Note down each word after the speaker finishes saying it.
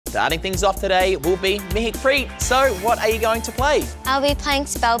Starting things off today will be Mehikpreet. So what are you going to play? I'll be playing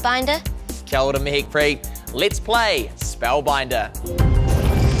Spellbinder. Kia ora, Mehikpreet. Let's play Spellbinder.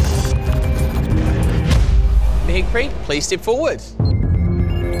 Mehikpreet, please step forward.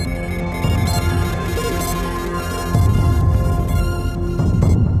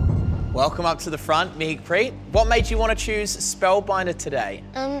 Welcome up to the front, Mehikpreet. What made you want to choose Spellbinder today?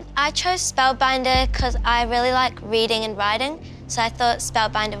 I chose Spellbinder because I really like reading and writing, so I thought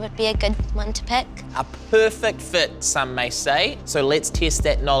Spellbinder would be a good one to pick. A perfect fit, some may say. So let's test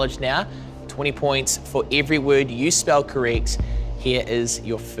that knowledge now. 20 points for every word you spell correct. Here is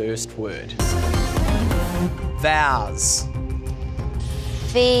your first word. Vows.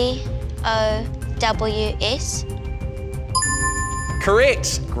 V-O-W-S.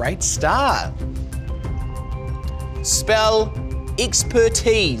 Correct. Great start. Spell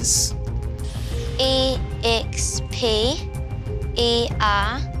expertise.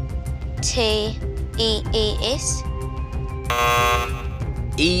 E-X-P-E-R-T-E-E-S.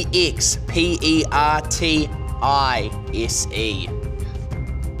 E-X-P-E-R-T-I-S-E.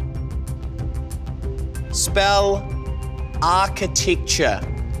 Spell architecture.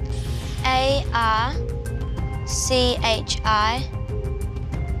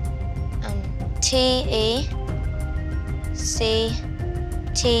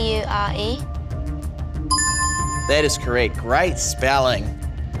 That is correct. Great spelling.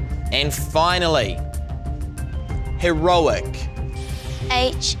 And finally, heroic.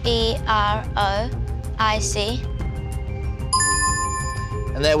 H-E-R-O-I-C.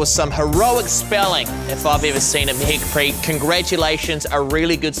 And that was some heroic spelling, if I've ever seen it, Mehikpreet. Congratulations, a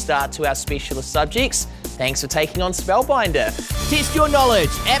really good start to our specialist subjects. Thanks for taking on Spellbinder. Test your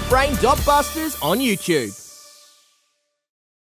knowledge at Brain Busters on YouTube.